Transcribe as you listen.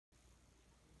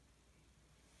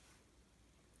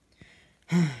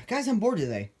Guys, I'm bored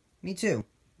today. Me too.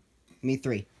 Me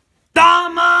 3.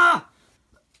 Dama!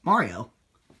 Mario.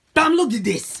 Dom, look at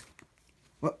this!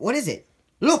 What is it?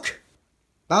 Look!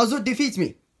 Bowser defeats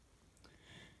me.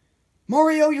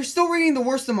 Mario, you're still reading the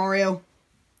worst of Mario.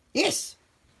 Yes.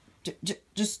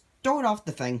 Just throw it off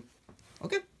the thing.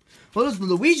 Okay. Well, it was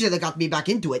Luigi that got me back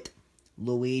into it.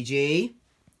 Luigi.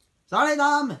 Sorry,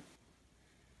 Dom.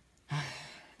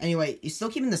 Anyway, you still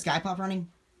keeping the sky pop running?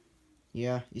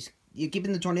 Yeah. You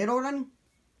keeping the tornado running?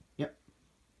 Yep.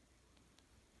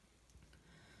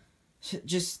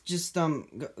 Just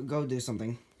go do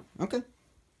something. Okay.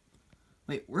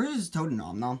 Wait, where's Toad and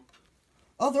Nom Nom?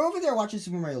 Oh, they're over there watching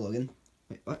Super Mario Logan.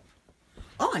 Wait, what?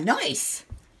 Oh, nice!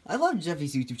 I love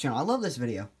Jeffy's YouTube channel. I love this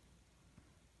video.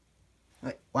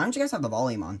 Wait, why don't you guys have the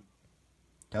volume on?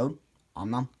 Toad? Nom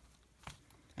Nom?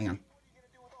 Hang on.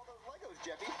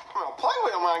 I'll play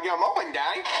with them when I get them open,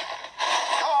 Daddy.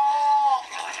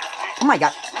 Oh my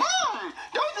god.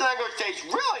 Those Legos taste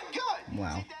really good.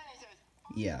 Wow.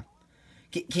 Yeah.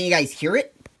 Can you guys hear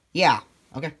it? Yeah.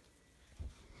 Okay.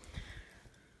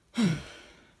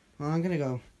 Well, I'm gonna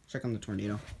go check on the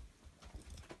tornado.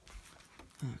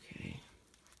 Okay.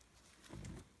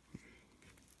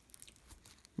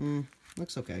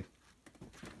 Looks okay.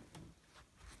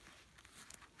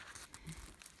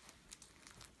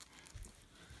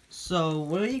 So,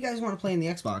 what do you guys want to play in the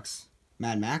Xbox?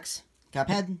 Mad Max?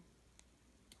 Cuphead?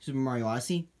 Super Mario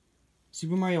Odyssey?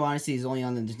 Super Mario Odyssey is only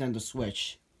on the Nintendo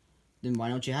Switch. Then why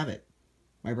don't you have it?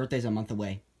 My birthday's a month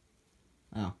away.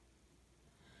 Oh.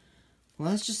 Well,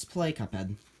 let's just play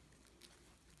Cuphead.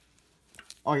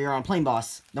 Oh, you're on Plane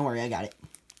Boss. Don't worry, I got it.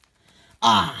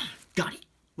 Ah, got it.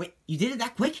 Wait, you did it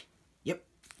that quick? Yep.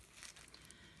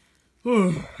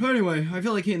 Anyway, I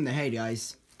feel like hitting the hay,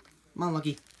 guys. Come on,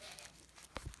 Lucky.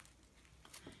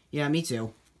 Yeah, me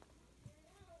too.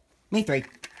 Me 3.